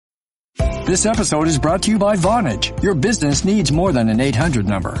This episode is brought to you by Vonage. Your business needs more than an 800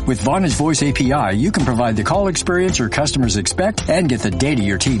 number. With Vonage Voice API, you can provide the call experience your customers expect and get the data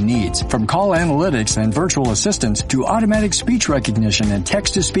your team needs. From call analytics and virtual assistants to automatic speech recognition and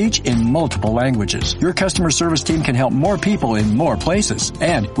text-to-speech in multiple languages. Your customer service team can help more people in more places.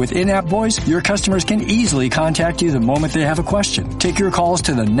 And with in-app voice, your customers can easily contact you the moment they have a question. Take your calls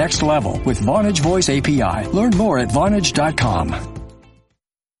to the next level with Vonage Voice API. Learn more at Vonage.com.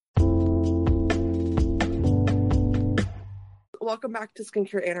 Welcome back to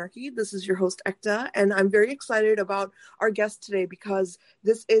Skincare Anarchy. This is your host, Ekta, and I'm very excited about our guest today because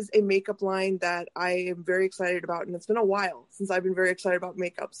this is a makeup line that I am very excited about, and it's been a while since I've been very excited about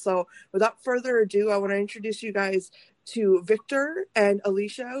makeup. So without further ado, I want to introduce you guys to Victor and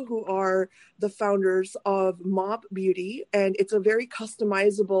Alisha, who are the founders of Mob Beauty, and it's a very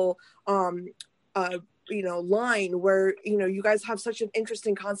customizable line where, you guys have such an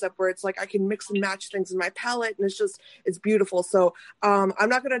interesting concept where it's like I can mix and match things in my palette, and it's beautiful. So I'm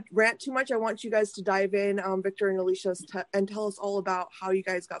not going to rant too much. I want you guys to dive in, Victor and Alicia, and tell us all about how you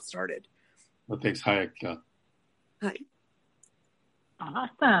guys got started. Well, thanks. Hi, Ekta. Hi.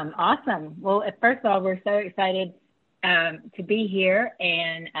 Awesome. Well, first of all, we're so excited to be here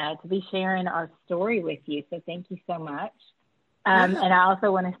and to be sharing our story with you. So thank you so much. And I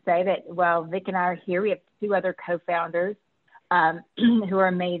also want to say that while Vic and I are here, we have two other co-founders who are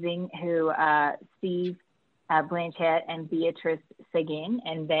amazing, Steve Blanchett and Beatrice Seguin,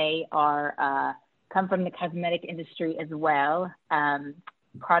 and they are come from the cosmetic industry as well,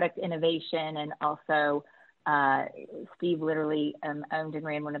 product innovation, and also Steve literally owned and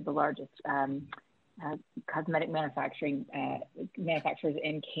ran one of the largest cosmetic manufacturers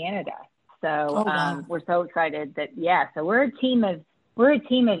in Canada. So we're so excited so we're a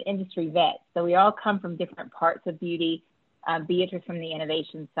team of industry vets. So we all come from different parts of beauty. Beatrice from the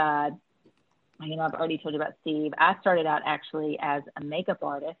innovation side. I've already told you about Steve. I started out actually as a makeup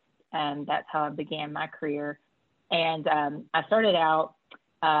artist, and that's how I began my career. And I started out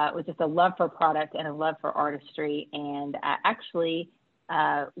with just a love for product and a love for artistry. And I actually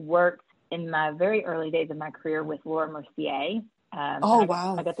worked in my very early days of my career with Laura Mercier.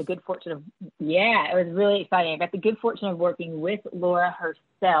 Wow. I got the good fortune of, it was really exciting. I got the good fortune of working with Laura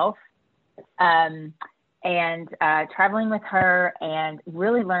herself and traveling with her, and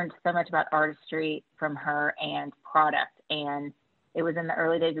really learned so much about artistry from her and product. And it was in the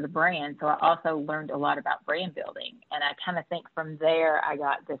early days of the brand. So I also learned a lot about brand building. And I kind of think from there, I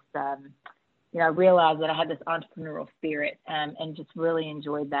got this, I realized that I had this entrepreneurial spirit and just really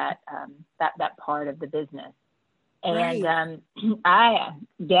enjoyed that part of the business. And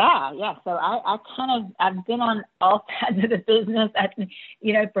So I've been on all sides of the business,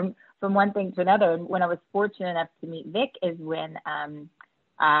 from one thing to another. And when I was fortunate enough to meet Vic is when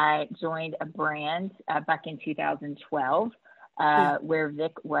I joined a brand back in 2012, where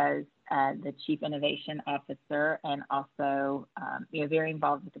Vic was the Chief Innovation Officer and also very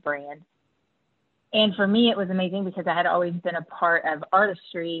involved with the brand. And for me, it was amazing because I had always been a part of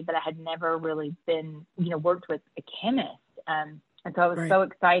artistry, but I had never really been, worked with a chemist. And so I was so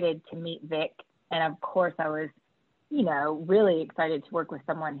excited to meet Vic. And of course, I was, really excited to work with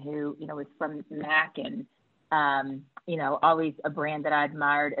someone who, was from MAC and, always a brand that I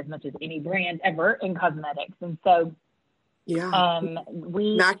admired as much as any brand ever in cosmetics. And so,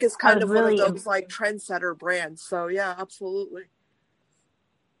 MAC is kind of really one of those like trendsetter brands. So yeah, absolutely.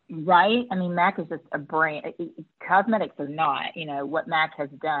 Right. I mean, MAC is just a brand. Cosmetics are not, what MAC has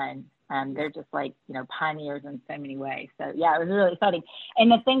done. They're just like, pioneers in so many ways. So yeah, it was really exciting.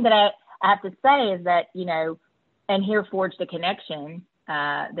 And the thing that I have to say is that, and here forged a connection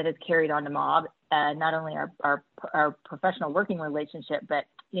that has carried on to Mob, not only our professional working relationship, but,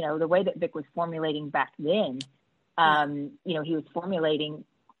 the way that Vic was formulating back then, he was formulating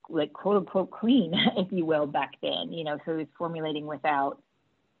like quote unquote clean, if you will, back then, so he was formulating without,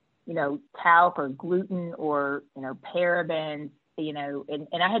 talc or gluten or, parabens,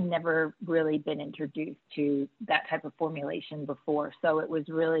 and I had never really been introduced to that type of formulation before. So it was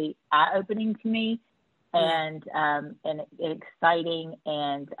really eye-opening to me and exciting.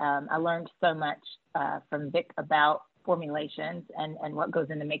 And I learned so much from Vic about formulations and what goes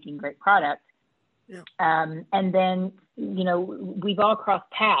into making great products. Yeah. And then, we've all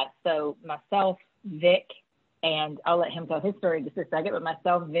crossed paths. So myself, Vic, and I'll let him tell his story in just a second, but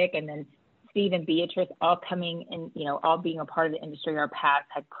myself, Vic, and then Steve and Beatrice all coming and, all being a part of the industry, our paths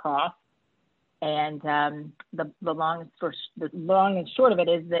had crossed. And the long and short of it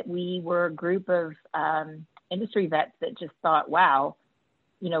is that we were a group of industry vets that just thought, wow,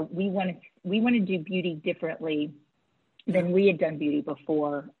 we want to do beauty differently than we had done beauty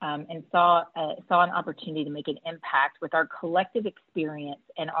before, and saw an opportunity to make an impact with our collective experience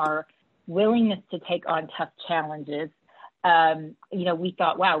and our willingness to take on tough challenges. We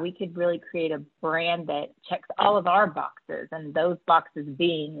thought, wow, we could really create a brand that checks all of our boxes, and those boxes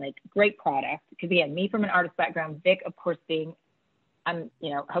being like great product. Because again, me from an artist background, Vic, of course, being,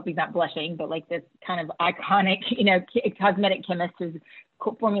 hope he's not blushing, but like this kind of iconic, cosmetic chemist who's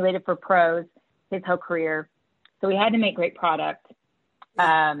formulated for pros his whole career. So we had to make great product.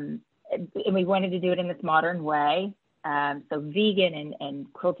 And we wanted to do it in this modern way. So vegan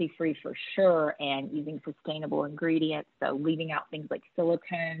and cruelty-free for sure, and using sustainable ingredients. So leaving out things like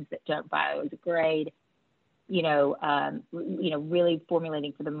silicones that don't biodegrade, really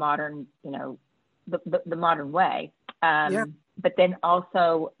formulating for the modern, the modern way. But then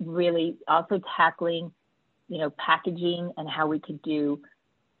also tackling, packaging and how we could do,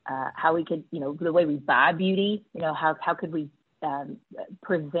 the way we buy beauty, how could we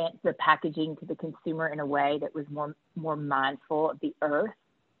present the packaging to the consumer in a way that was more mindful of the earth,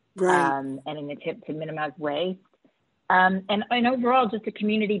 right. And an attempt to minimize waste. And overall, just a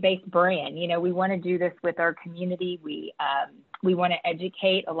community-based brand. We want to do this with our community. We want to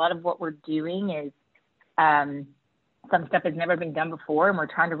educate. A lot of what we're doing is some stuff has never been done before, and we're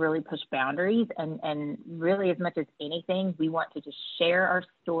trying to really push boundaries. And really, as much as anything, we want to just share our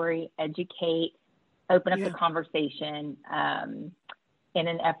story, educate, open up the conversation in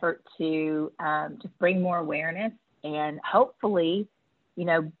an effort to just bring more awareness and hopefully,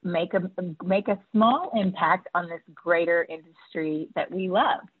 make a small impact on this greater industry that we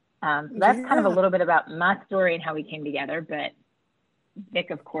love. So that's kind of a little bit about my story and how we came together. But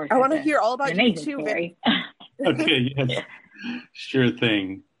Vic, of course, I want to hear all about you too, Vic. Okay, yes, sure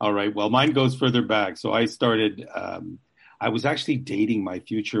thing. All right. Well, mine goes further back. So I started. I was actually dating my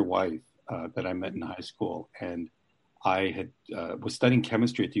future wife that I met in high school, and I was studying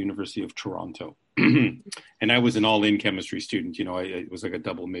chemistry at the University of Toronto, and I was an all-in chemistry student. It was like a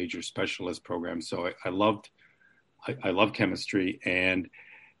double major specialist program, so I loved chemistry. And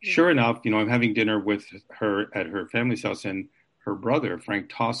sure enough, I'm having dinner with her at her family's house, and her brother Frank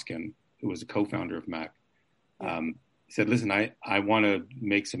Toscan, who was a co-founder of MAC, said, "Listen, I want to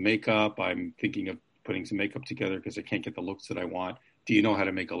make some makeup. I'm thinking of putting some makeup together because I can't get the looks that I want. Do you know how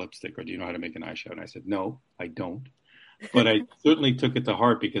to make a lipstick, or do you know how to make an eyeshadow?" And I said, "No, I don't." But I certainly took it to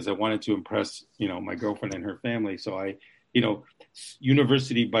heart because I wanted to impress, my girlfriend and her family. So I,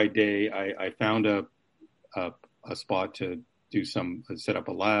 university by day, I found a spot to set up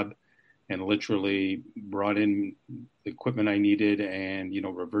a lab, and literally brought in the equipment I needed, and,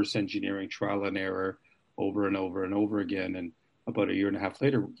 reverse engineering, trial and error over and over and over again. And about a year and a half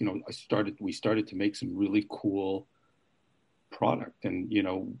later, we started to make some really cool product. And,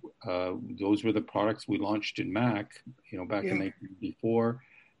 those were the products we launched in MAC, back in 1994.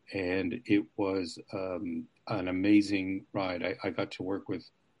 And it was an amazing ride. I got to work with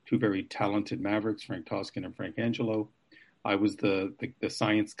two very talented mavericks, Frank Toscan and Frank Angelo. I was the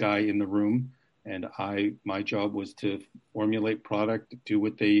science guy in the room, and my job was to formulate product, do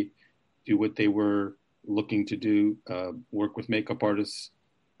what they were looking to do, work with makeup artists,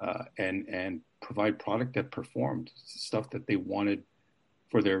 and provide product that performed, stuff that they wanted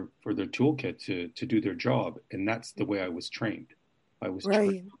for their toolkit to do their job. And that's the way I was trained. I was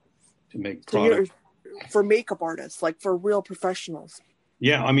trained to make product. So for makeup artists, like for real professionals.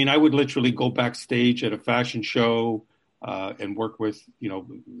 Yeah, I would literally go backstage at a fashion show and work with,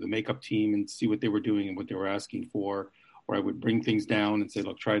 the makeup team and see what they were doing and what they were asking for. Or I would bring things down and say,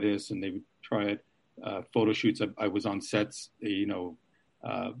 "Look, try this," and they would try it. Photo shoots. I was on sets,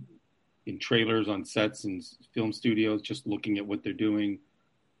 in trailers, on sets and film studios, just looking at what they're doing,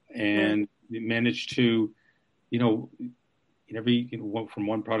 and managed to, from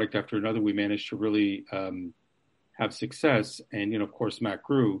one product after another, we managed to really have success. And, of course, Mac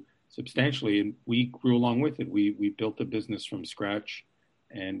grew substantially, and we grew along with it. We built the business from scratch,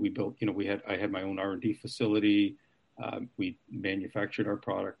 and we built, I had my own R&D facility. We manufactured our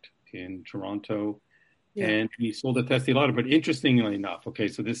product in Toronto. And we sold it to Estee Lauder. But interestingly enough, okay,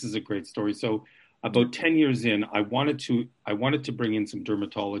 so this is a great story. So about 10 years in, I wanted to bring in some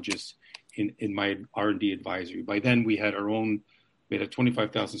dermatologists in my R&D advisory. By then, we had a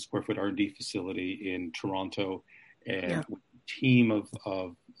 25,000 square foot R&D facility in Toronto, and a team of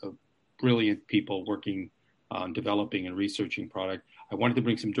brilliant people working on developing and researching product. I wanted to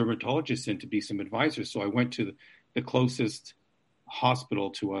bring some dermatologists in to be some advisors. So I went to the closest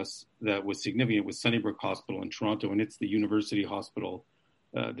hospital to us that was significant, was Sunnybrook Hospital in Toronto, and it's the university hospital.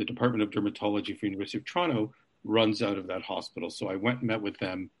 The Department of Dermatology for University of Toronto runs out of that hospital. So I went and met with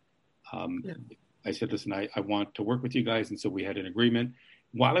them. I said, listen, I want to work with you guys. And so we had an agreement.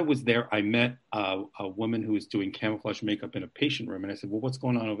 While I was there, I met a woman who was doing camouflage makeup in a patient room. And I said, well, what's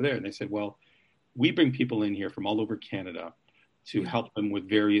going on over there? And they said, well, we bring people in here from all over Canada to help them with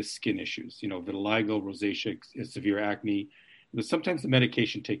various skin issues, vitiligo, rosacea, severe acne. But sometimes the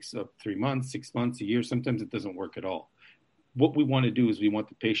medication takes 3 months, 6 months, a year. Sometimes it doesn't work at all. What we want to do is we want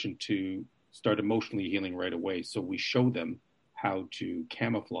the patient to start emotionally healing right away. So we show them how to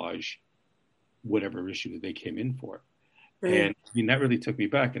camouflage whatever issue that they came in for. Right. And I mean, that really took me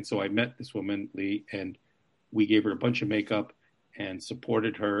back. And so I met this woman, Lee, and we gave her a bunch of makeup and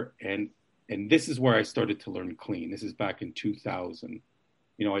supported her. And this is where I started to learn clean. This is back in 2000.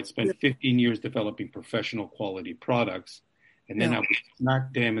 I'd spent 15 years developing professional quality products. And then I was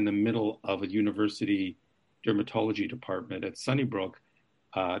smack dam in the middle of a university dermatology department at Sunnybrook.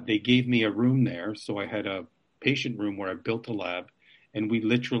 They gave me a room there. So I had a patient room where I built a lab, and we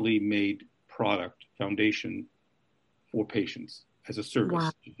literally made product foundation for patients as a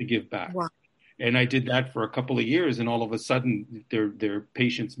service to give back. Wow. And I did that for a couple of years, and all of a sudden their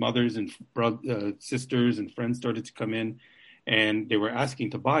patients' mothers and sisters and friends started to come in, and they were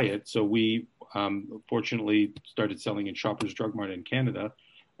asking to buy it. So we fortunately started selling in Shoppers Drug Mart in Canada,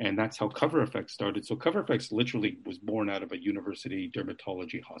 and that's how Cover FX started. So Cover FX literally was born out of a university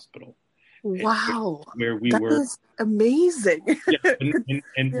dermatology hospital. Wow. Where we that were is amazing.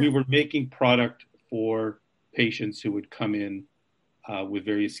 and we were making product for patients who would come in with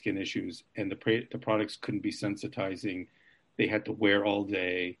various skin issues, and the products couldn't be sensitizing. They had to wear all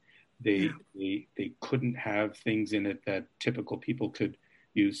day. They couldn't have things in it that typical people could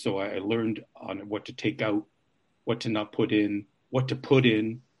use. So I learned on what to take out, what to not put in, what to put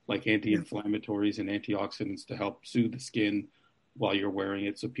in, like anti-inflammatories and antioxidants to help soothe the skin while you're wearing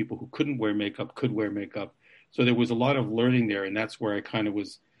it. So people who couldn't wear makeup could wear makeup. So there was a lot of learning there. And that's where I kind of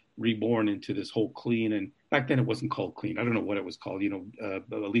was reborn into this whole clean. And back then it wasn't called clean. I don't know what it was called.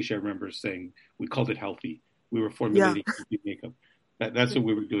 Alisha, I remember saying we called it healthy. We were formulating healthy makeup. That's what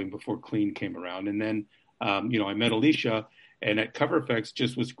we were doing before clean came around. And then, I met Alisha, and at Cover FX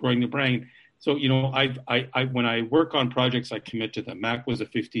just was growing the brand. So, I when I work on projects, I commit to them. MAC was a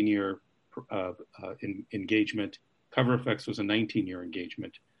 15-year engagement. Cover FX was a 19-year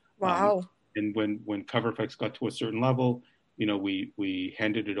engagement. Wow. And when Cover FX got to a certain level, we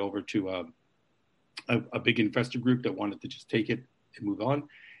handed it over to a big investor group that wanted to just take it and move on.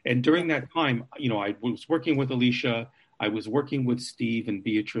 And during that time, I was working with Alisha. I was working with Steve and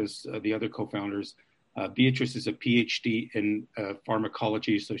Beatrice, the other co-founders. Beatrice is a PhD in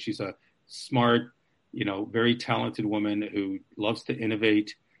pharmacology, so she's a smart, very talented woman who loves to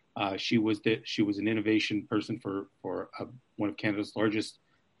innovate. She was an innovation person for one of Canada's largest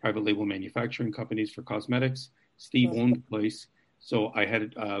private label manufacturing companies for cosmetics. Steve owned the place, so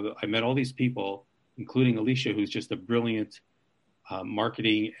I met all these people, including Alisha, who's just a brilliant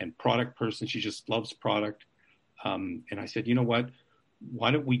marketing and product person. She just loves product, and I said, you know what?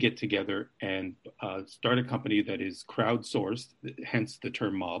 Why don't we get together and start a company that is crowdsourced, hence the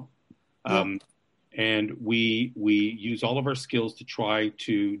term mob. And we use all of our skills to try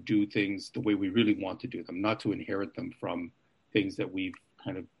to do things the way we really want to do them, not to inherit them from things that we've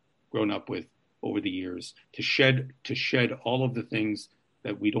kind of grown up with over the years, to shed all of the things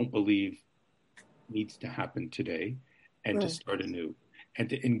that we don't believe needs to happen today, and to start anew, and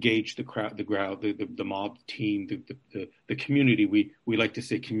to engage the crowd, the mob team, the community. We like to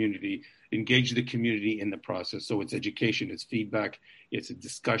say community, engage the community in the process. So it's education, it's feedback, it's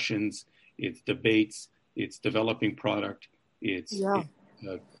discussions, it's debates, it's developing product, it's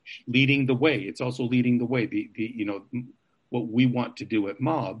leading the way. It's also leading the way. What we want to do at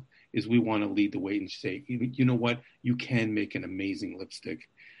Mob is we want to lead the way and say, you know what, you can make an amazing lipstick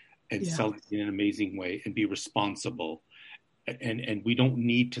and sell it in an amazing way and be responsible. And we don't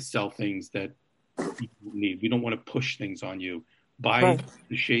need to sell things that people need. We don't want to push things on you. Buy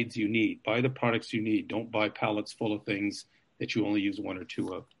the shades you need. Buy the products you need. Don't buy palettes full of things that you only use one or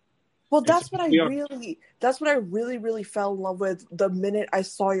two of. Well, that's what I really, really fell in love with the minute I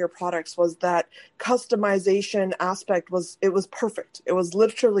saw your products, was that customization aspect. It was perfect. It was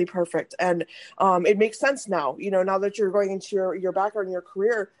literally perfect. And it makes sense now, now that you're going into your background, your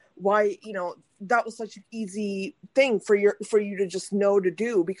career, why, that was such an easy thing for you to just know to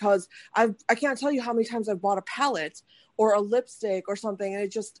do, because I can't tell you how many times I've bought a palette or a lipstick or something, and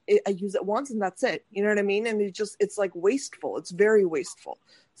I use it once and that's it. You know what I mean? And it's like wasteful. It's very wasteful.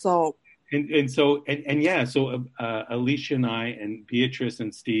 So Alisha and I and Beatrice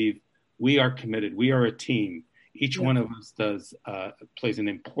and Steve, we are committed. We are a team. Each one of us plays an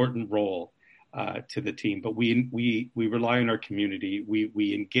important role. to the team, but we rely on our community.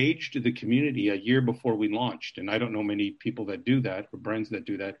 We engaged the community a year before we launched, and I don't know many people that do that or brands that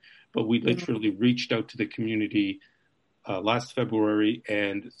do that, but we literally reached out to the community last February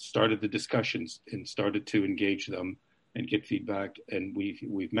and started the discussions and started to engage them and get feedback. And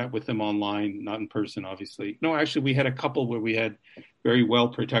we've met with them online, not in person, obviously. No, actually, we had a couple where we had very well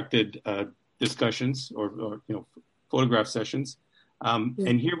protected discussions or photograph sessions.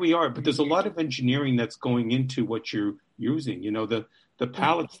 And here we are, but there's a lot of engineering that's going into what you're using. The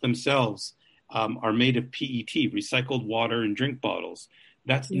pallets themselves are made of PET, recycled water and drink bottles.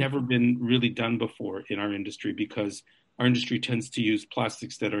 That's never been really done before in our industry, because our industry tends to use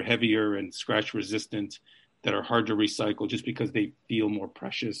plastics that are heavier and scratch resistant, that are hard to recycle just because they feel more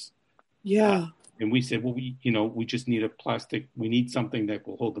precious. Yeah. And we said, well, we just need a plastic. We need something that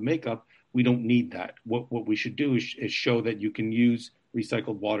will hold the makeup. We don't need that. What we should do is show that you can use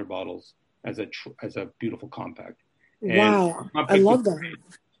recycled water bottles as a beautiful compact. Wow, I love that.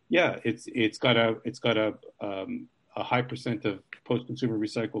 Yeah, it's got a high percent of post-consumer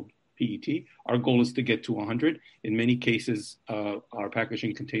recycled PET. Our goal is to get to 100. In many cases, our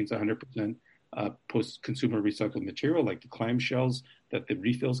packaging contains 100% post-consumer recycled material, like the clamshells that the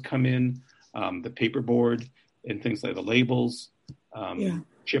refills come in, the paperboard, and things like the labels,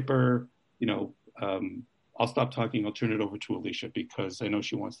 chipper. I'll stop talking. I'll turn it over to Alisha, because I know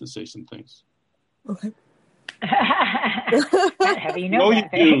she wants to say some things. Okay. How do you know that?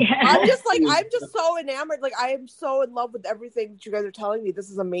 I'm just so enamored. Like, I am so in love with everything that you guys are telling me. This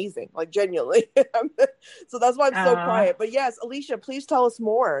is amazing. Like, genuinely. So that's why I'm so quiet. But yes, Alisha, please tell us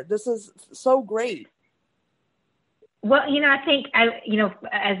more. This is so great. Well, I think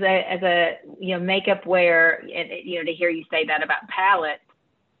as a makeup wearer, and to hear you say that about palettes,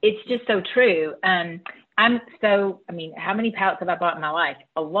 it's just so true. How many palettes have I bought in my life?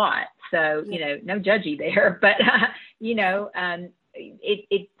 A lot. So, no judgy there, but,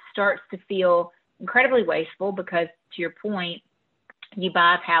 it starts to feel incredibly wasteful, because to your point, you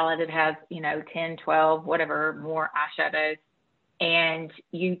buy a palette that has, 10, 12, whatever, more eyeshadows, and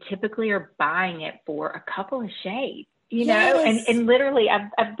you typically are buying it for a couple of shades. And literally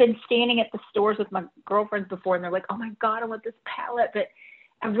I've been standing at the stores with my girlfriends before, and they're like, oh my God, I want this palette, but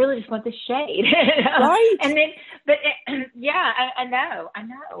I really just want the shade. Right. And then, but I know.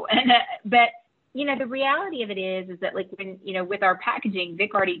 And, but, the reality of it is that, like, when, with our packaging,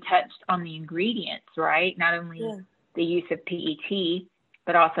 Vic already touched on the ingredients, right? Not only the use of PET,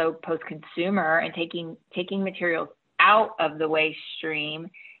 but also post-consumer, and taking materials out of the waste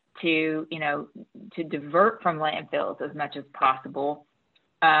stream to divert from landfills as much as possible.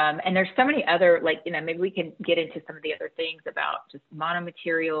 And there's so many other, maybe we can get into some of the other things about just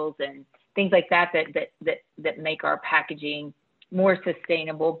monomaterials and things like that make our packaging more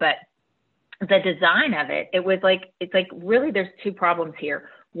sustainable. But the design of it, it's like really there's two problems here.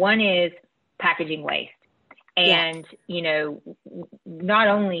 One is packaging waste. And, not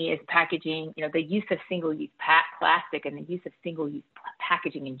only is packaging, the use of single-use plastic and the use of single-use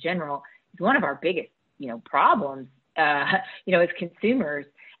packaging in general is one of our biggest, problems, as consumers.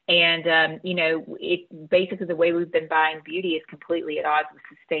 And, it basically, the way we've been buying beauty is completely at odds with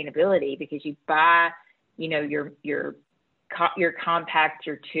sustainability, because you buy, your compact,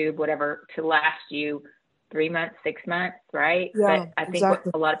 your tube, whatever, to last you 3 months, 6 months, right? Yeah, but I think what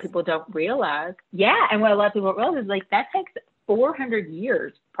a lot of people don't realize, and what a lot of people don't realize is, like, that takes 400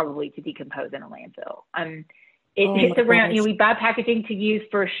 years probably to decompose in a landfill. It's around, we buy packaging to use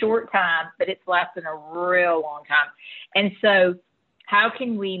for a short time, but it's lasting a real long time. And so how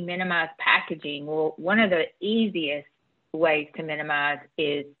can we minimize packaging? Well, one of the easiest ways to minimize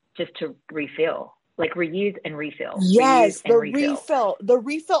is just to refill. Like, reuse and refill. Yes, the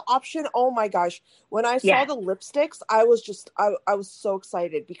refill option. Oh my gosh. When I saw the lipsticks, I was so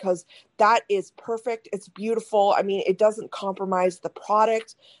excited, because that is perfect. It's beautiful. I mean, it doesn't compromise the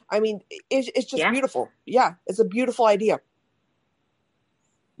product. I mean, it's just beautiful. Yeah, it's a beautiful idea.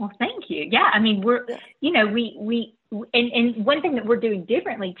 Well, thank you. Yeah, I mean, we're, and one thing that we're doing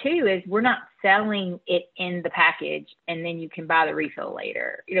differently too is we're not selling it in the package and then you can buy the refill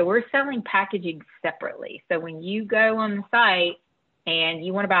later. We're selling packaging separately. So when you go on the site and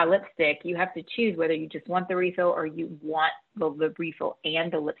you want to buy a lipstick, you have to choose whether you just want the refill or you want the refill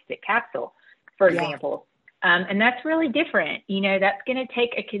and the lipstick capsule, for example. And that's really different. That's going to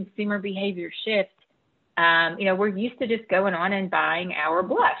take a consumer behavior shift. We're used to just going on and buying our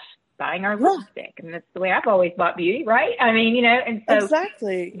blush, buying our lipstick. And that's the way I've always bought beauty, right? I mean, and so.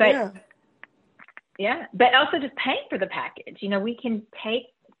 Exactly. But, but also just paying for the package. We can take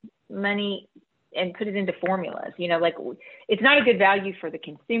money and put it into formulas. Like it's not a good value for the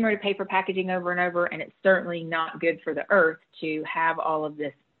consumer to pay for packaging over and over. And it's certainly not good for the earth to have all of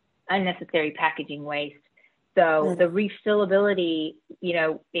this unnecessary packaging waste. So the refillability,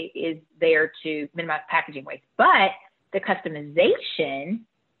 is there to minimize packaging waste, but the customization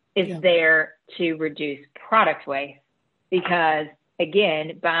is there to reduce product waste, because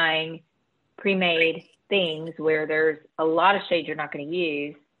again, buying pre-made things where there's a lot of shades you're not going to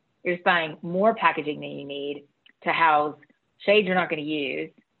use, you're just buying more packaging than you need to house shades you're not going to use.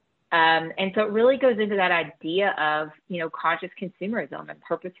 And so it really goes into that idea of, conscious consumerism and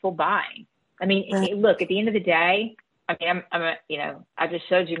purposeful buying. I mean, look, at the end of the day, I mean, I just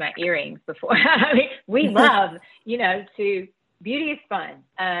showed you my earrings before. I mean, we love, beauty is fun.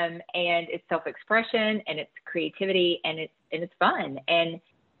 And it's self-expression and it's creativity and it's fun. And,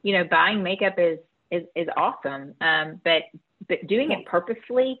 buying makeup is awesome. But doing it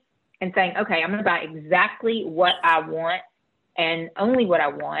purposefully and saying, okay, I'm going to buy exactly what I want and only what I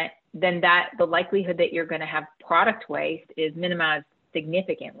want, then the likelihood that you're going to have product waste is minimized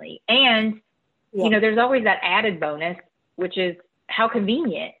significantly. And, there's always that added bonus, which is how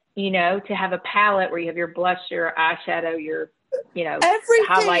convenient, to have a palette where you have your blush, your eyeshadow, your, everything,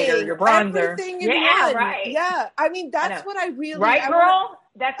 highlighter, your bronzer. Everything in one. Right. Yeah. I mean, that's what I really, right, girl?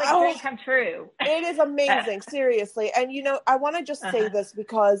 That's like dream come true. It is amazing. Seriously. And, I want to just say this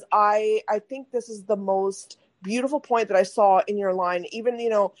because I think this is the most beautiful point that I saw in your line, even,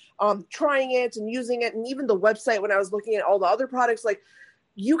 trying it and using it. And even the website, when I was looking at all the other products, like,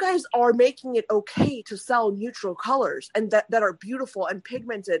 you guys are making it okay to sell neutral colors and that are beautiful and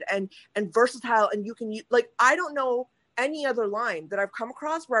pigmented and versatile. And you can use, like, I don't know any other line that I've come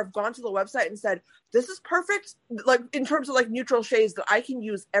across where I've gone to the website and said, this is perfect. Like in terms of like neutral shades that I can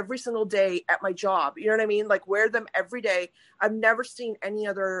use every single day at my job. You know what I mean? Like wear them every day. I've never seen any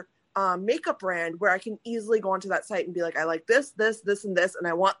other makeup brand where I can easily go onto that site and be like, I like this, and this, and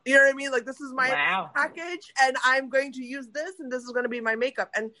I want, you know what I mean? Like this is my package and I'm going to use this and this is going to be my makeup.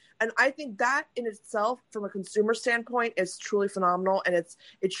 And I think that in itself, from a consumer standpoint, is truly phenomenal. And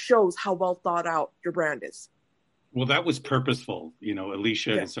it shows how well thought out your brand is. Well, that was purposeful.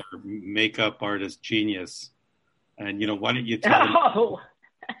 Alisha is our makeup artist genius. And, why don't you tell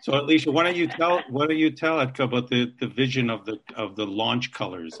So, Alisha, why don't you tell Etka about the vision of the launch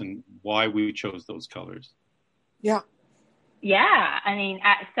colors and why we chose those colors? Yeah. Yeah. I mean,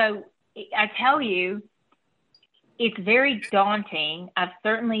 so I tell you, it's very daunting. I've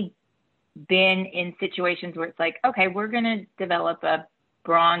certainly been in situations where it's like, okay, we're going to develop a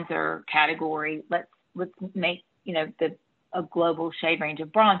bronzer category. Let's make, a global shade range of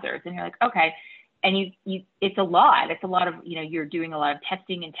bronzers. And you're like, okay. And you it's a lot of, you're doing a lot of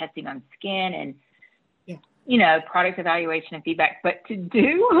testing on skin and, product evaluation and feedback, but to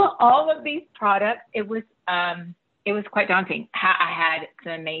do all of these products, it was quite daunting. I had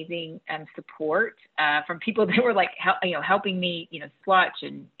some amazing support from people that were like, helping me, swatch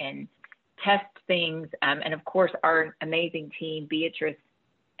and test things. And of course our amazing team, Beatrice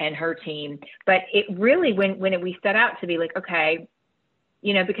and her team, but it really, when we set out to be like, okay,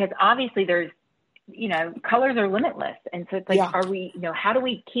 because obviously there's, colors are limitless. And so it's like, are we, how do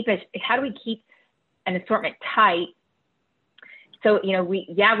we keep an assortment tight? So,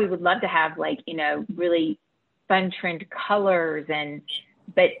 we would love to have like, really fun trend colors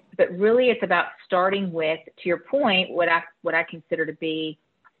but really it's about starting with, to your point, what I consider to be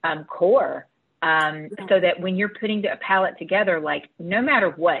core. So that when you're putting a palette together, like no matter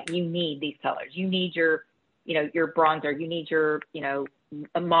what, you need these colors. You need your, your bronzer, you need your,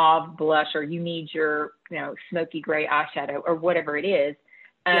 a mauve blush, or you need your, smoky gray eyeshadow or whatever it is.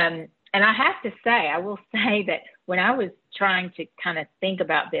 And I will say that when I was trying to kind of think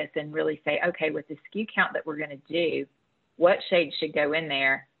about this and really say, okay, with the SKU count that we're going to do, what shades should go in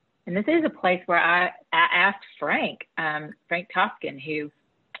there? And this is a place where I asked Frank Toscan, who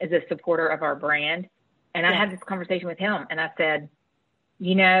is a supporter of our brand. And I had this conversation with him and I said,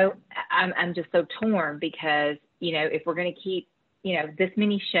 I'm just so torn because, if we're going to keep, this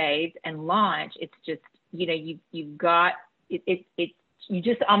many shades and launch, it's just, you've got, you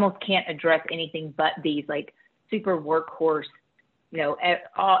just almost can't address anything but these like super workhorse,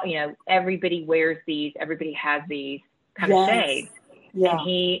 everybody wears these, everybody has these kind of shades. Yeah. And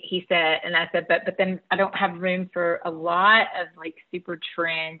he said, and I said, but then I don't have room for a lot of like super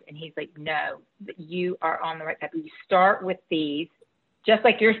trend. And he's like, no, but you are on the right path. You start with these, just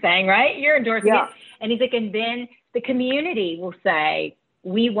like you're saying, right? You're endorsing it. And he's like, and then the community will say,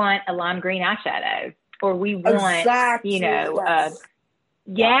 we want a lime green eyeshadow, or we want,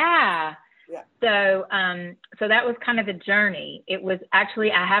 Yeah. So that was kind of a journey. It was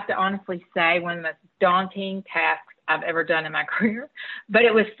actually, I have to honestly say, one of the most daunting tasks I've ever done in my career, but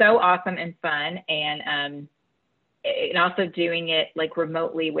it was so awesome and fun. And also doing it like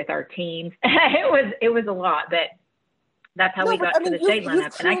remotely with our teams. It was a lot, but that's how we got to the shade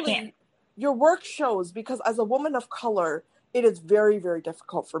lineup. And I can't. Your work shows, because as a woman of color, it is very, very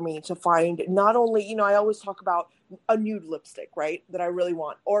difficult for me to find, not only, I always talk about a nude lipstick, right, that I really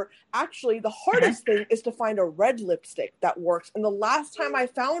want. Or actually the hardest thing is to find a red lipstick that works. And the last time I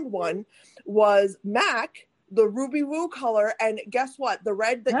found one was MAC, the Ruby Woo color. And guess what? The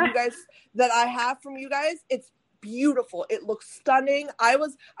red that I have from you guys, it's beautiful. It looks stunning. I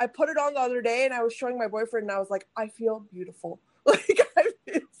put it on the other day and I was showing my boyfriend and I was like, I feel beautiful. Like, I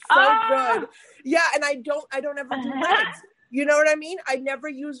feel so good. Yeah. And I don't ever do reds. You know what I mean? I never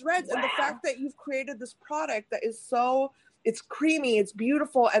use reds. Wow. And the fact that you've created this product that is it's creamy, it's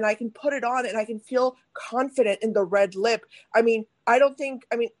beautiful, and I can put it on and I can feel confident in the red lip. I mean, I'm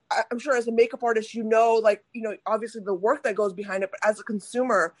sure as a makeup artist, obviously the work that goes behind it, but as a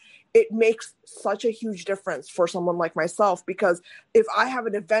consumer, it makes such a huge difference for someone like myself, because if I have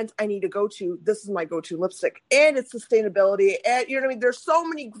an event I need to go to, this is my go-to lipstick, and it's sustainability, and you know what I mean? There's so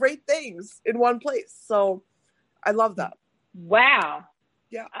many great things in one place. So I love that. Wow.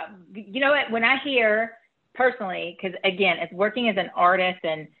 Yeah. You know what? When I hear personally, because again, it's working as an artist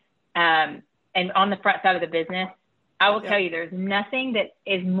and on the front side of the business, I will tell you, there's nothing that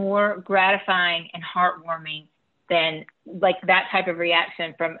is more gratifying and heartwarming than like that type of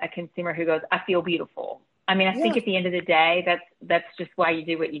reaction from a consumer who goes, I feel beautiful. I mean, I think at the end of the day, that's just why you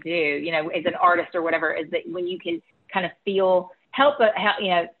do what you do, as an artist or whatever, is that when you can kind of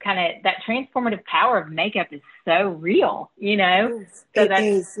kind of that transformative power of makeup is so real, So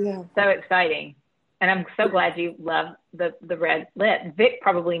that's so exciting. And I'm so glad you love the red lip. Vic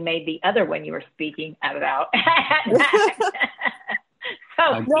probably made the other one you were speaking about.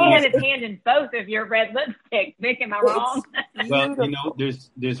 So he had his hand in both of your red lipsticks. Vic, am I wrong? Well,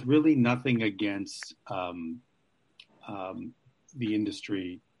 there's really nothing against the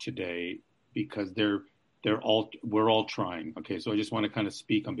industry today, because we're all trying. Okay, so I just want to kind of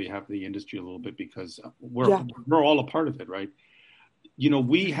speak on behalf of the industry a little bit, because we're all a part of it, right?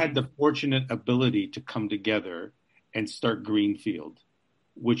 We had the fortunate ability to come together and start Greenfield,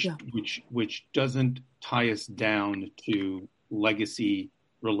 which doesn't tie us down to legacy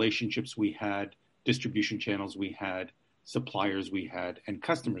relationships we had, distribution channels we had, suppliers we had, and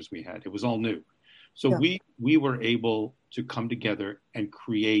customers we had. It was all new. So we were able to come together and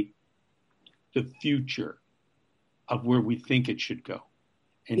create the future of where we think it should go,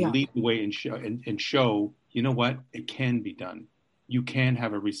 and lead the way and show, you know what, it can be done. You can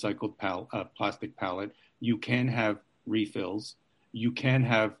have a recycled plastic palette. You can have refills. You can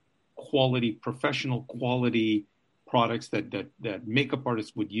have professional quality products that makeup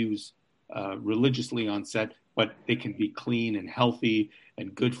artists would use religiously on set, but they can be clean and healthy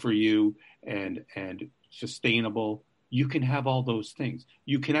and good for you and sustainable. You can have all those things.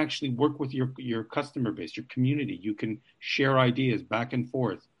 You can actually work with your customer base, your community. You can share ideas back and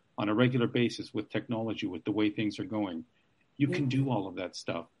forth on a regular basis with technology, with the way things are going. You can do all of that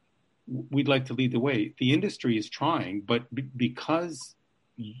stuff. We'd like to lead the way. The industry is trying, but because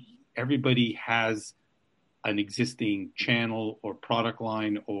everybody has an existing channel or product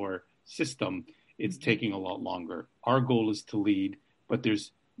line or system, it's taking a lot longer. Our goal is to lead, but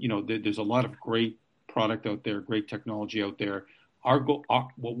there's a lot of great product out there, great technology out there. Our goal,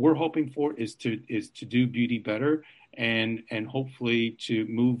 what we're hoping for, is to do beauty better and hopefully to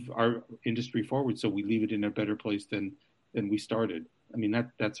move our industry forward, so we leave it in a better place than we started. I mean,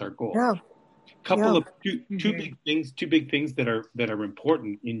 that's our goal. Yeah. Couple of two big things that are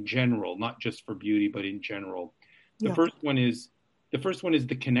important in general, not just for beauty, but in general. The first one is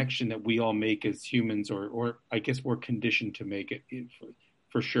the connection that we all make as humans, or I guess we're conditioned to make it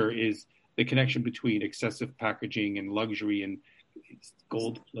for sure, is the connection between excessive packaging and luxury and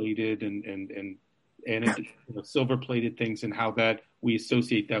gold plated and silver plated things, and how that we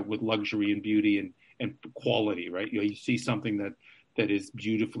associate that with luxury and beauty and quality, right? You see something that is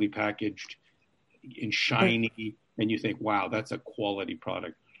beautifully packaged and shiny, and you think, wow, that's a quality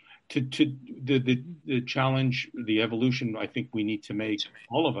product. To the challenge, the evolution I think we need to make,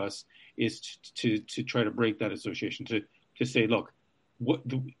 all of us, is to try to break that association, to say, look,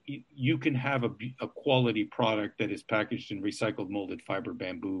 you can have a quality product that is packaged in recycled molded fiber,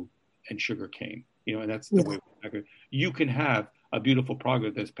 bamboo, and sugar cane, and that's the way we package. You can have a beautiful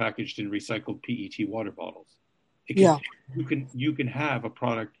product that's packaged in recycled PET water bottles. You can have a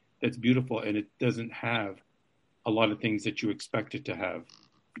product that's beautiful and it doesn't have a lot of things that you expect it to have.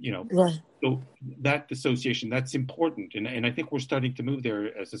 Right. So that association, that's important. And I think we're starting to move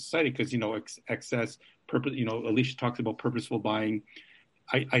there as a society because, excess purpose, Alisha talks about purposeful buying.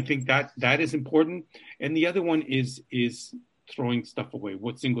 I think that is important. And the other one is throwing stuff away.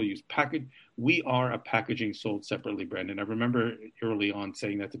 What single use package? We are a packaging sold separately brand. And I remember early on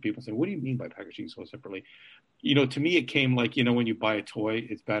saying that to people, saying, what do you mean by packaging sold separately? To me, it came like, when you buy a toy,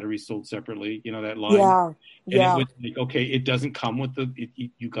 it's batteries sold separately, that line. Yeah. And Yeah. it was like, okay, it doesn't come with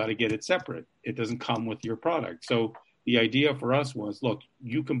you got to get it separate. It doesn't come with your product. So the idea for us was, look,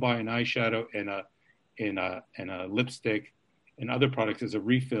 you can buy an eyeshadow and a lipstick and other products as a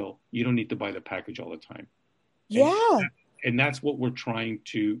refill. You don't need to buy the package all the time. Yeah. And that's what we're trying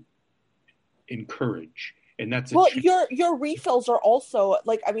to encourage. And that's your refills are also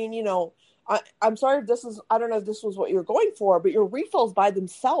like, I mean, I'm sorry if I don't know if this was what you're going for, but your refills by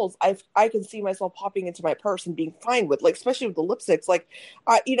themselves, I can see myself popping into my purse and being fine with, like, especially with the lipsticks. Like,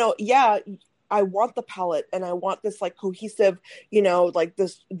 yeah, I want the palette and I want this like cohesive, like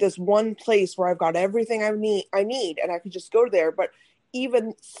this one place where I've got everything I need and I can just go there. But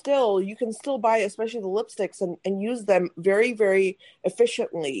even still, you can still buy, especially the lipsticks, and use them very, very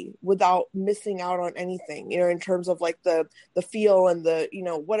efficiently without missing out on anything, in terms of like the feel and the,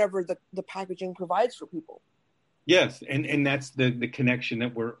 whatever the packaging provides for people. Yes. And that's the connection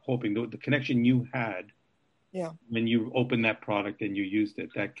that we're hoping, the connection you had when you opened that product and you used it,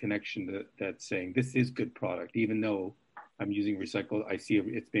 that connection that's saying, this is good product, even though I'm using recycled, I see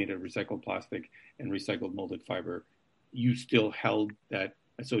it's made of recycled plastic and recycled molded fiber. You still held that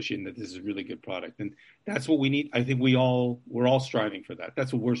association that this is a really good product. And that's what we need. I think we're all striving for that.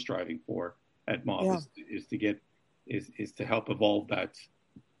 That's what we're striving for at MOB is to help evolve that,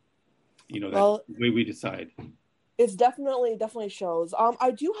 that way we decide. It's definitely shows.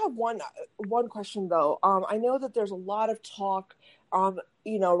 I do have one question though. I know that there's a lot of talk,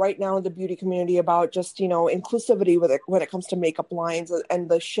 right now in the beauty community about just, inclusivity when it comes to makeup lines and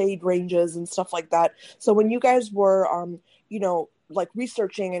the shade ranges and stuff like that. So when you guys were, like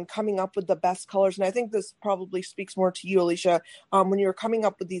researching and coming up with the best colors, and I think this probably speaks more to you, Alisha, when you were coming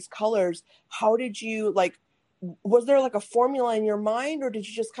up with these colors, how did you was there like a formula in your mind, or did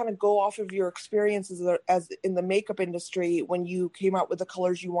you just kind of go off of your experiences as in the makeup industry when you came out with the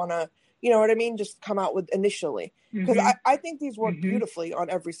colors you want to, you know what I mean, just come out with initially? Because I think these work beautifully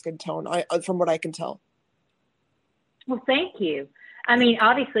on every skin tone, from what I can tell. Well, thank you. I mean,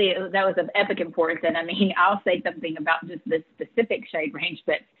 obviously that was of epic importance, and I mean, I'll say something about just the specific shade range,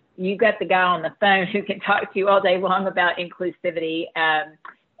 but you got the guy on the phone who can talk to you all day long about inclusivity.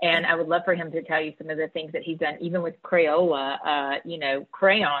 And I would love for him to tell you some of the things that he's done, even with Crayola,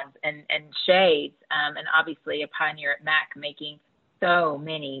 crayons and shades, and obviously a pioneer at MAC, making so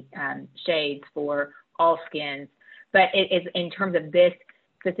many shades for all skins. But it is, in terms of this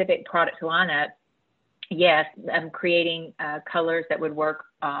specific product lineup, yes, creating colors that would work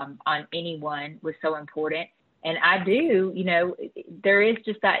on anyone was so important. And I do, there is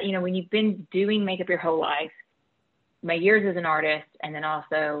just that, when you've been doing makeup your whole life, my years as an artist, and then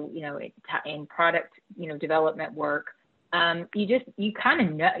also, in product, development work, you kind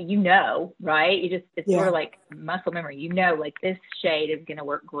of know, right? It's sort of like muscle memory, like this shade is going to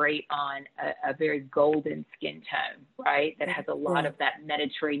work great on a very golden skin tone, right? That has a lot of that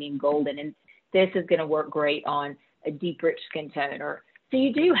Mediterranean golden, and this is going to work great on a deep, rich skin tone. So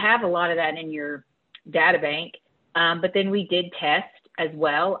you do have a lot of that in your data bank. But then we did test as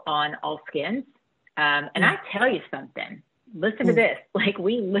well on all skins. And I tell you something, listen to this, like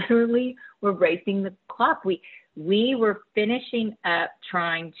we literally were racing the clock. We were finishing up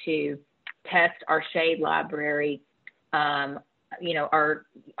trying to test our shade library, on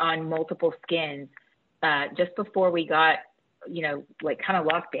multiple skins, just before we got, kind of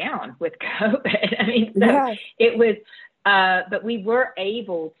locked down with COVID. I mean, it was, but we were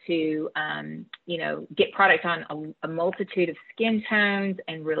able to, get product on a multitude of skin tones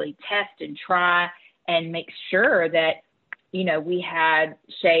and really test and try and make sure that, we had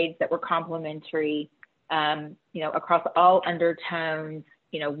shades that were complementary, across all undertones,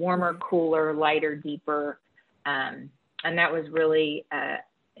 warmer, cooler, lighter, deeper. And that was really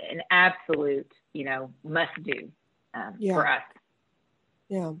an absolute, must do for us.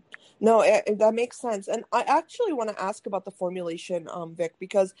 Yeah, no, that makes sense. And I actually want to ask about the formulation, Vic,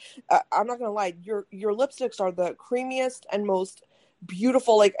 because I'm not going to lie, your lipsticks are the creamiest and most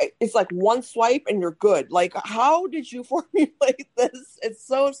beautiful. Like, it's like one swipe and you're good. Like, how did you formulate this? It's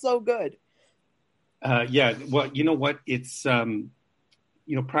so good. Yeah, well, you know what? It's,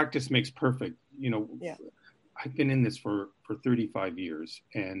 practice makes perfect. I've been in this for 35 years,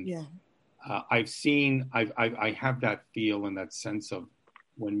 and I've seen, I have that feel and that sense of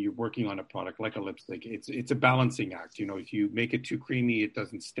when you're working on a product like a lipstick, it's a balancing act. You know, if you make it too creamy, it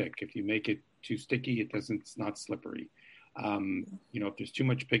doesn't stick. If you make it too sticky, it's not slippery. You know, if there's too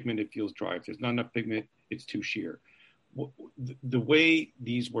much pigment, it feels dry. If there's not enough pigment, it's too sheer. The way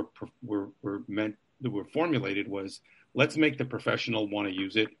these were formulated was, let's make the professional want to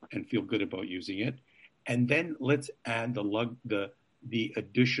use it and feel good about using it, and then let's add the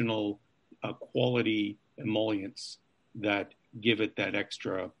additional quality emollients that give it that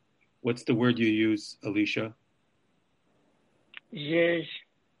extra. What's the word you use, Alisha? Zhuzh.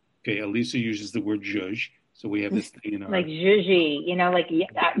 Okay, Alisha uses the word zhuzh. So we have this thing in our like zhuzhy, you know, like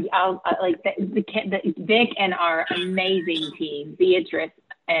I'll like the Vic and our amazing team, Beatrice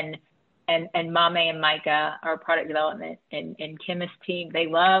and Mame and Micah, our product development and chemist team. They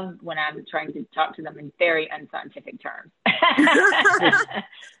love when I'm trying to talk to them in very unscientific terms.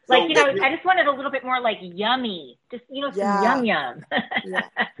 Like, you know, I just wanted a little bit more like yummy, just, you know, some yum. Yeah.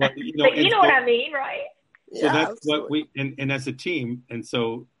 Well, you know, but you know what I mean, right? So that's what we, and as a team, and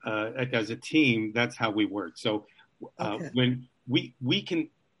so as a team, that's how we work. So when we can,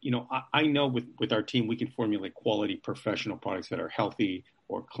 you know, I know with our team, we can formulate quality professional products that are healthy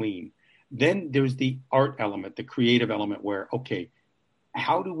or clean. Then there's the art element, the creative element where, okay,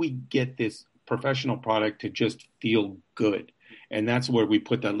 how do we get this professional product to just feel good? And that's where we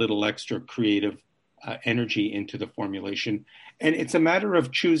put that little extra creative energy into the formulation. And it's a matter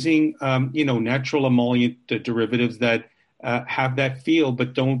of choosing, you know, natural emollient derivatives that have that feel,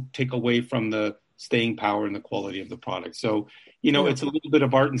 but don't take away from the staying power and the quality of the product. So, you know, it's a little bit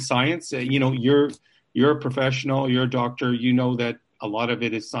of art and science. You know, you're a professional, you're a doctor, you know that a lot of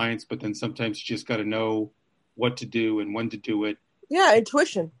it is science, but then sometimes you just got to know what to do and when to do it. Yeah,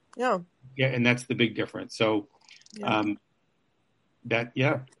 intuition. Yeah. Yeah, and that's the big difference. So, that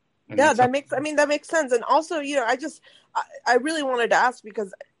makes sense. And also, you know, I really wanted to ask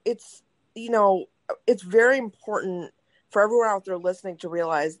because it's, you know, it's very important for everyone out there listening to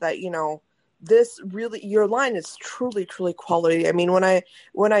realize that, you know, this really, your line is truly, truly quality. I mean, when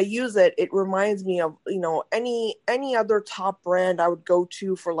I use it, it reminds me of, you know, any other top brand I would go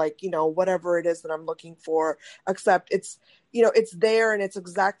to for, like, you know, whatever it is that I'm looking for, except it's, you know, it's there and it's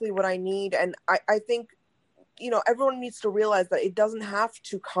exactly what I need. And I think, you know, everyone needs to realize that it doesn't have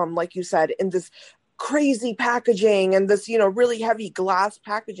to come, like you said, in this crazy packaging and this, you know, really heavy glass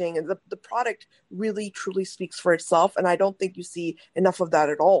packaging, and the product really truly speaks for itself. And I don't think you see enough of that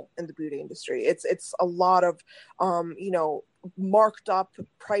at all in the beauty industry. It's a lot of you know, marked up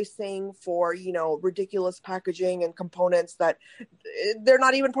pricing for, you know, ridiculous packaging and components that they're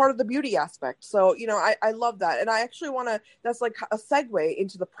not even part of the beauty aspect. So, you know, I love that. And I actually want to, that's like a segue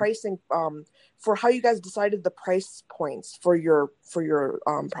into the pricing for how you guys decided the price points for your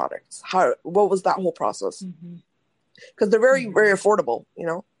products. What was that whole process? Because they're very, very affordable, you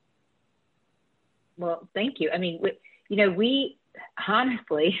know? Well, thank you. I mean, you know, we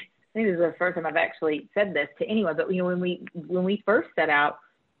honestly, I think this is the first time I've actually said this to anyone, but, you know, when we first set out,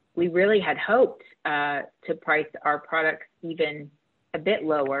 we really had hoped to price our products even a bit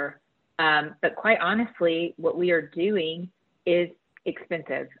lower. But quite honestly, what we are doing is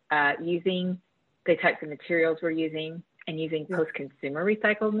expensive. Using the types of materials we're using and using post-consumer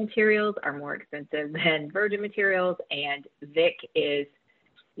recycled materials are more expensive than virgin materials. And Vic is,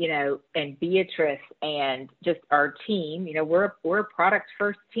 you know, and Beatrice and just our team, you know, we're a product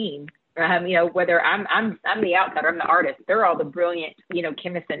first team. You know, whether I'm the outsider, I'm the artist. They're all the brilliant, you know,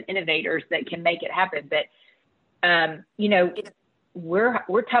 chemists and innovators that can make it happen. But you know,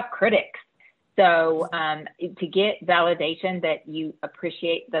 we're tough critics. So to get validation that you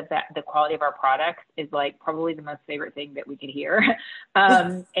appreciate that the quality of our products is like probably the most favorite thing that we could hear.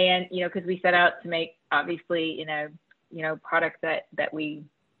 And you know, because we set out to make, obviously, you know, products that we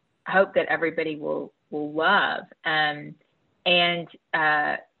hope that everybody will love. And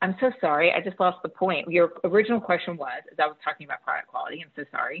I'm so sorry, I just lost the point. Your original question was, as I was talking about product quality. I'm so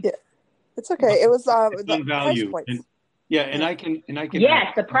sorry. Yeah, it's okay. It was the value. price points. And I can.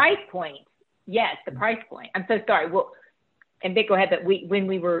 Yes, the price point. Yes, the price point. I'm so sorry. Well, and Vic, go ahead. But when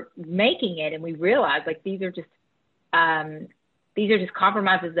we were making it, and we realized, like, these are just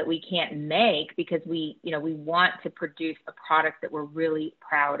compromises that we can't make because we want to produce a product that we're really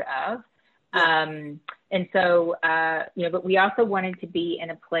proud of. And so, you know, but we also wanted to be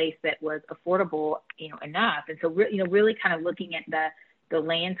in a place that was affordable, you know, enough. And so, really kind of looking at the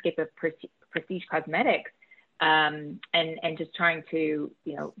landscape of prestige cosmetics, and just trying to,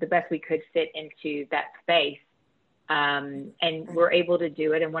 you know, the best we could fit into that space. And we're able to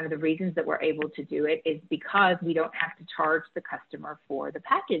do it. And one of the reasons that we're able to do it is because we don't have to charge the customer for the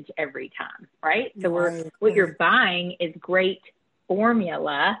package every time, right? So what you're buying is great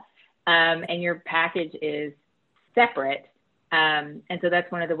formula, and your package is separate. And so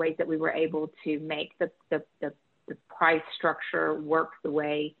that's one of the ways that we were able to make the price structure work the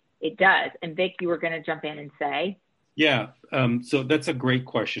way it does. And Vic, you were going to jump in and say. Yeah. So that's a great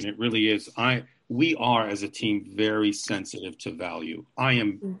question. It really is. We are, as a team, very sensitive to value. I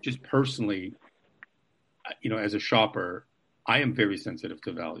am just personally, as a shopper, I am very sensitive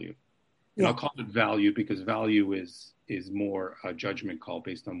to value. And I'll call it value because value is more a judgment call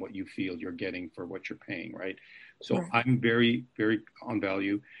based on what you feel you're getting for what you're paying, right? So I'm very, very on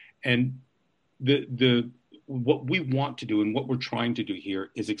value. And what we want to do and what we're trying to do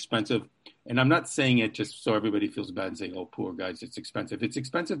here is expensive. And I'm not saying it just so everybody feels bad and saying, oh, poor guys, it's expensive. It's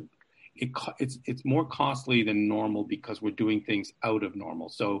expensive. It's more costly than normal because we're doing things out of normal.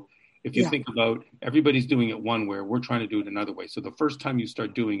 So if you think about everybody's doing it one way, we're trying to do it another way. So the first time you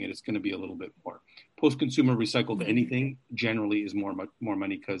start doing it, it's going to be a little bit more. Post-consumer recycled anything generally is more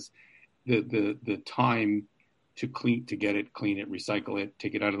money because the time to get it, clean it, recycle it,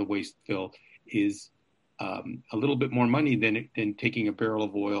 take it out of the waste fill is a little bit more money than taking a barrel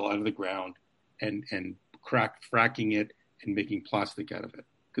of oil out of the ground and fracking it and making plastic out of it.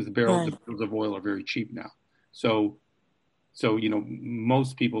 Because the barrels of oil are very cheap now. So,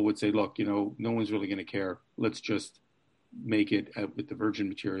 most people would say, look, no one's really going to care. Let's just make it with the virgin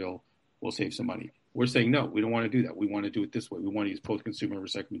material. We'll save some money. We're saying, no, we don't want to do that. We want to do it this way. We want to use post-consumer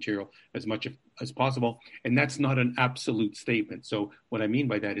recycled material as much as possible. And that's not an absolute statement. So what I mean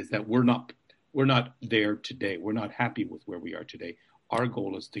by that is that we're not there today. We're not happy with where we are today. Our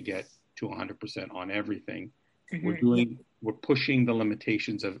goal is to get to 100% on everything. We're pushing the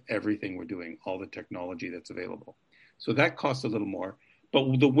limitations of everything we're doing, all the technology that's available. So that costs a little more, but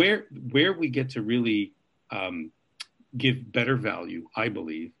where we get to really give better value, I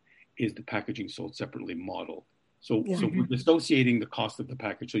believe, is the packaging sold separately model. So we're dissociating the cost of the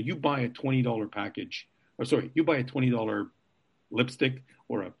package. So you buy a $20 package, you buy a $20 lipstick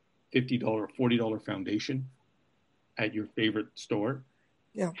or a $50 or $40 foundation at your favorite store.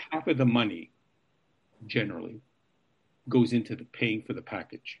 Yeah. Half of the money generally goes into the paying for the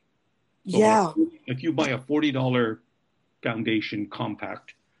package. So if you buy a $40 foundation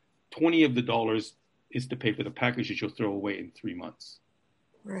compact, 20 of the dollars is to pay for the package that you'll throw away in 3 months.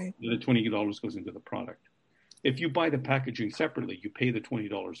 Right. The $20 goes into the product. If you buy the packaging separately, you pay the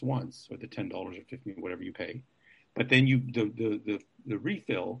 $20 once, or the $10 or $15, whatever you pay. But then the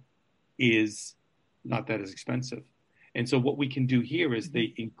refill is not that as expensive. And so what we can do here is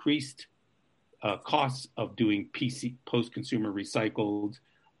the increased costs of doing post-consumer recycled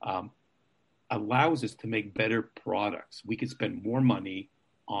allows us to make better products. We could spend more money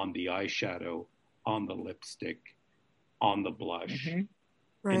on the eyeshadow, on the lipstick, on the blush,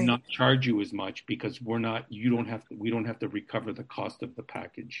 and not charge you as much because we don't have to recover the cost of the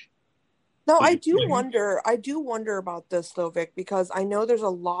package. No, I do wonder about this though, Vic, because I know there's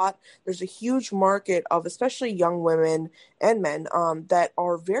a huge market of especially young women and men that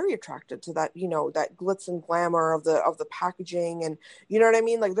are very attracted to that, that glitz and glamour of the packaging. And you know what I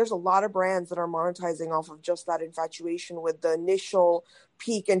mean? Like there's a lot of brands that are monetizing off of just that infatuation with the initial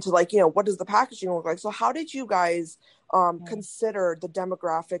peek into what does the packaging look like? So how did you guys consider the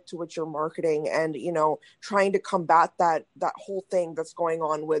demographic to which you're marketing and, trying to combat that whole thing that's going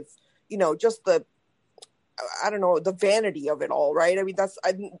on with, just the vanity of it all, right? I mean, that's,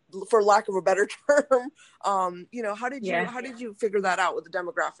 for lack of a better term, how did you figure that out with the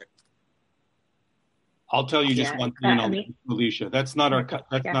demographic? I'll tell you just one thing, Alisha. That's not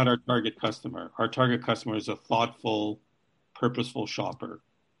our target customer. Our target customer is a thoughtful, purposeful shopper,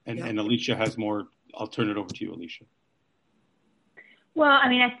 and Alisha has more. I'll turn it over to you, Alisha. Well,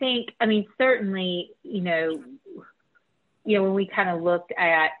 certainly, when we kind of looked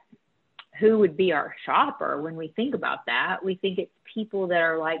at who would be our shopper, when we think about that, we think it's people that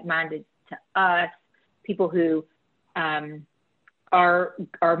are like-minded to us, people who when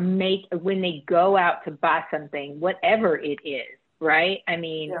they go out to buy something, whatever it is, right? I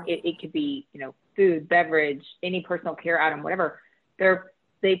mean, it could be, food, beverage, any personal care item, whatever.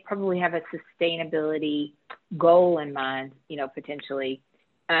 They probably have a sustainability goal in mind, potentially.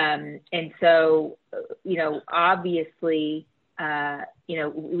 And so, obviously,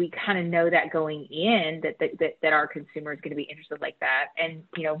 we kind of know that going in that our consumer is going to be interested like that. And,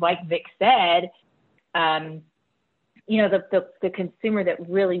 like Vic said, the consumer that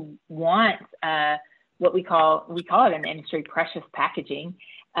really wants what we call it in the industry precious packaging,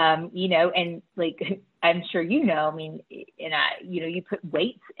 and like I'm sure you put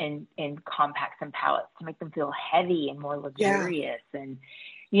weights in compacts and pallets to make them feel heavy and more luxurious and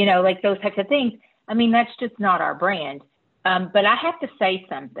like those types of things. I mean, that's just not our brand. But I have to say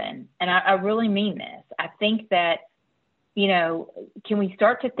something, and I really mean this. I think that, can we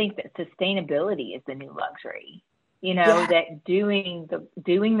start to think that sustainability is the new luxury? That doing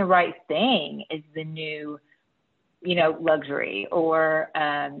the right thing is the new, luxury. Or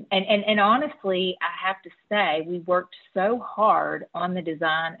and honestly, I have to say, we worked so hard on the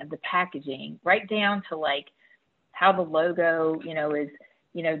design of the packaging, right down to like how the logo, is,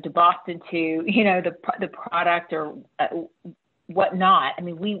 debossed into, the product or whatnot. I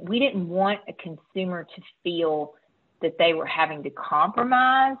mean, we didn't want a consumer to feel that they were having to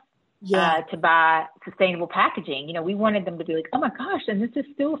compromise to buy sustainable packaging. We wanted them to be like, oh my gosh, and this is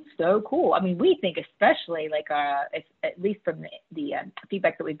still so cool. I mean, we think especially like, at least from the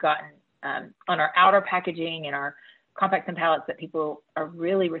feedback that we've gotten on our outer packaging and our compacts and palettes, that people are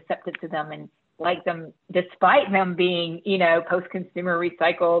really receptive to them and like them, despite them being, post-consumer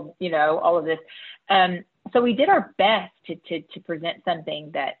recycled, all of this. So we did our best to present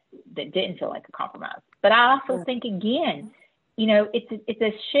something that didn't feel like a compromise. But I also think, again, it's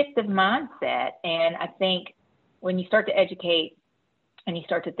a shift of mindset. And I think when you start to educate and you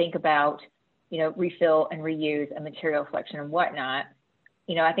start to think about, refill and reuse and material selection and whatnot,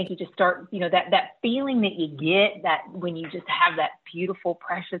 I think you just start, that feeling that you get that when you just have that beautiful,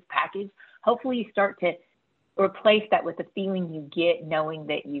 precious package, hopefully you start to replace that with the feeling you get knowing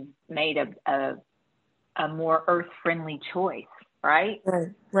that you've made a more earth-friendly choice, right?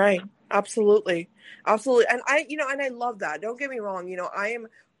 Right. Absolutely. And I love that. Don't get me wrong. I am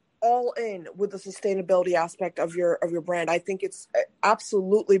all in with the sustainability aspect of your brand. I think it's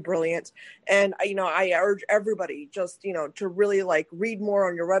absolutely brilliant. And, I urge everybody just, to really like read more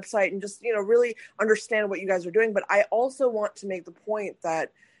on your website and just, really understand what you guys are doing. But I also want to make the point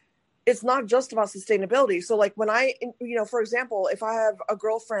that it's not just about sustainability. So like when for example, if I have a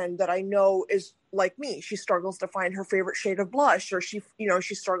girlfriend that I know is like me, she struggles to find her favorite shade of blush, or she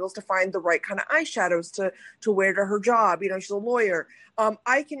struggles to find the right kind of eyeshadows to wear to her job. She's a lawyer.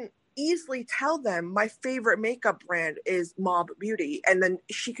 I can easily tell them my favorite makeup brand is Mob Beauty, and then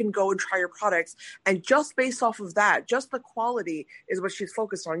she can go and try your products, and just based off of that, just the quality is what she's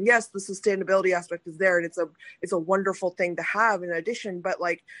focused on. Yes, the sustainability aspect is there, and it's a wonderful thing to have in addition, but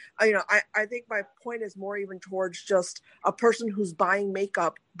like I think my point is more even towards just a person who's buying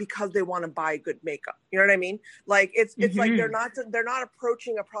makeup because they want to buy good makeup. You know what I mean? Like it's like they're not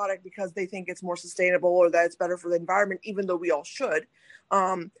approaching a product because they think it's more sustainable or that it's better for the environment, even though we all should.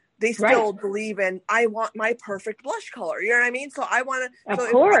 They still believe in, I want my perfect blush color. You know what I mean? So I want to, of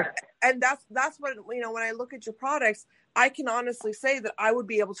course. And that's what, when I look at your products, I can honestly say that I would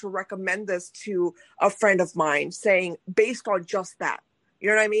be able to recommend this to a friend of mine, saying based on just that, you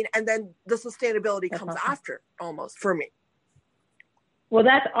know what I mean? And then the sustainability comes after, almost, for me. Well,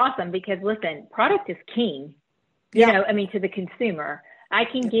 that's awesome, because listen, product is king, to the consumer. I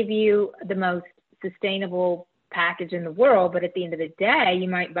can give you the most sustainable package in the world, but at the end of the day, you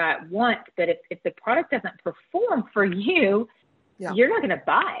might buy it once, but if the product doesn't perform for you, you're not going to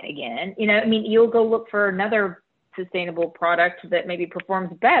buy it again. You'll go look for another sustainable product that maybe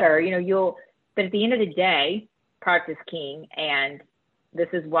performs better. But at the end of the day, product is king. And this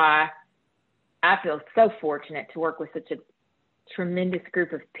is why I feel so fortunate to work with such a tremendous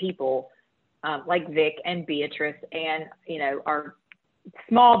group of people, like Vic and Beatrice and, our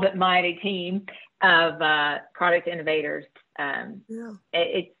small but mighty team of product innovators.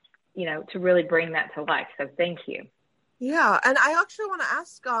 It's to really bring that to life. So thank you. Yeah, and I actually want to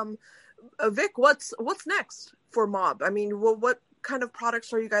ask Vic, what's next for Mob? I mean, what kind of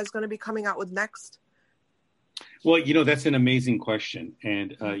products are you guys going to be coming out with next? Well, that's an amazing question,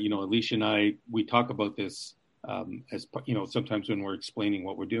 and Alisha and I, we talk about this as sometimes when we're explaining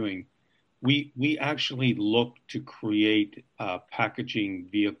what we're doing. We actually look to create a packaging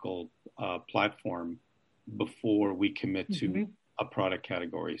vehicle platform before we commit to a product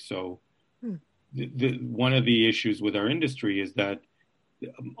category. So one of the issues with our industry is that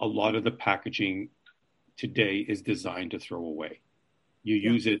a lot of the packaging today is designed to throw away. You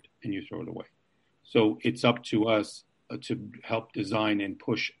use it and you throw it away. So it's up to us to help design and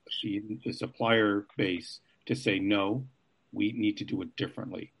push the supplier base to say, no, we need to do it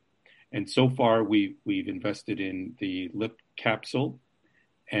differently. And so far, we've invested in the lip capsule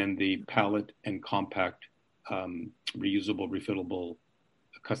and the palette and compact reusable, refillable,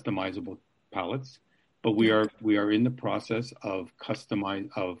 customizable palettes. But we are in the process of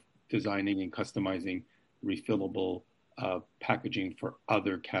designing and customizing refillable packaging for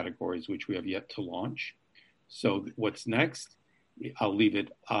other categories, which we have yet to launch. So what's next? I'll leave it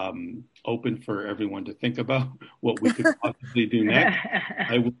open for everyone to think about what we could possibly do next.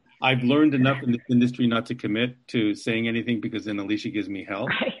 I've learned enough in this industry not to commit to saying anything because then Alisha gives me hell.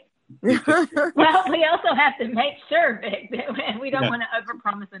 Right. Well, we also have to make sure, Vic, that we don't want to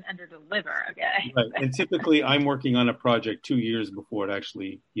overpromise and underdeliver. Okay. Right. And typically, I'm working on a project 2 years before it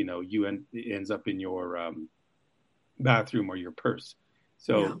actually, ends up in your bathroom or your purse.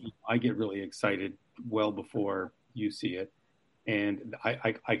 So I get really excited well before you see it. And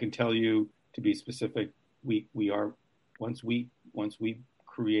I can tell you, to be specific, we are once we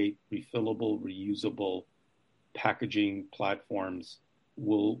create refillable, reusable packaging platforms,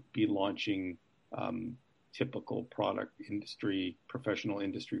 we'll be launching typical professional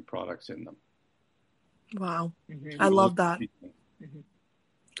industry products in them. Wow. I love that. Mm-hmm.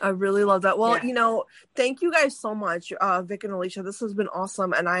 I really love that. Well, thank you guys so much, Vic and Alisha. This has been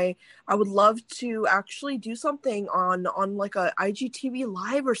awesome. And I would love to actually do something on like a IGTV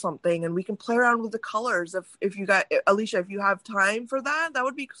live or something, and we can play around with the colors. If you got Alisha, if you have time for that, that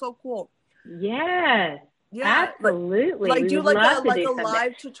would be so cool. Yes. Yeah, absolutely. Like do like a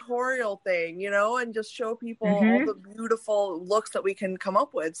live tutorial thing, and just show people all the beautiful looks that we can come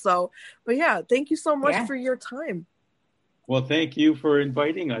up with. So, but yeah, thank you so much for your time. Well, thank you for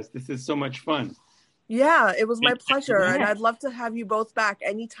inviting us. This is so much fun. Yeah, it was my pleasure, and I'd love to have you both back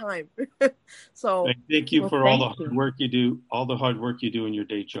anytime. So thank you for all the hard work you do in your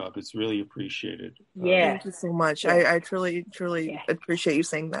day job. It's really appreciated. Thank you so much. I truly appreciate you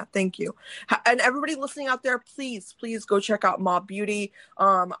saying that. Thank you. And everybody listening out there, please go check out Mob Beauty.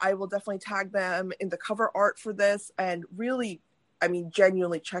 I will definitely tag them in the cover art for this, and really,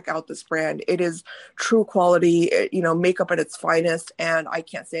 genuinely check out this brand. It is true quality, makeup at its finest, and I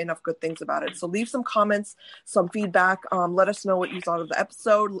can't say enough good things about it. So leave some comments, some feedback. Let us know what you thought of the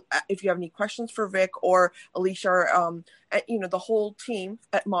episode. If you have any questions for Vic or Alisha, the whole team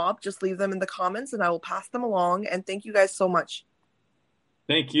at Mob, just leave them in the comments and I will pass them along. And thank you guys so much.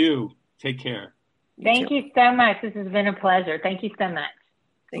 Thank you. Take care. Thank you so much. This has been a pleasure. Thank you so much.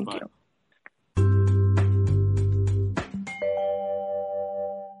 Thank you.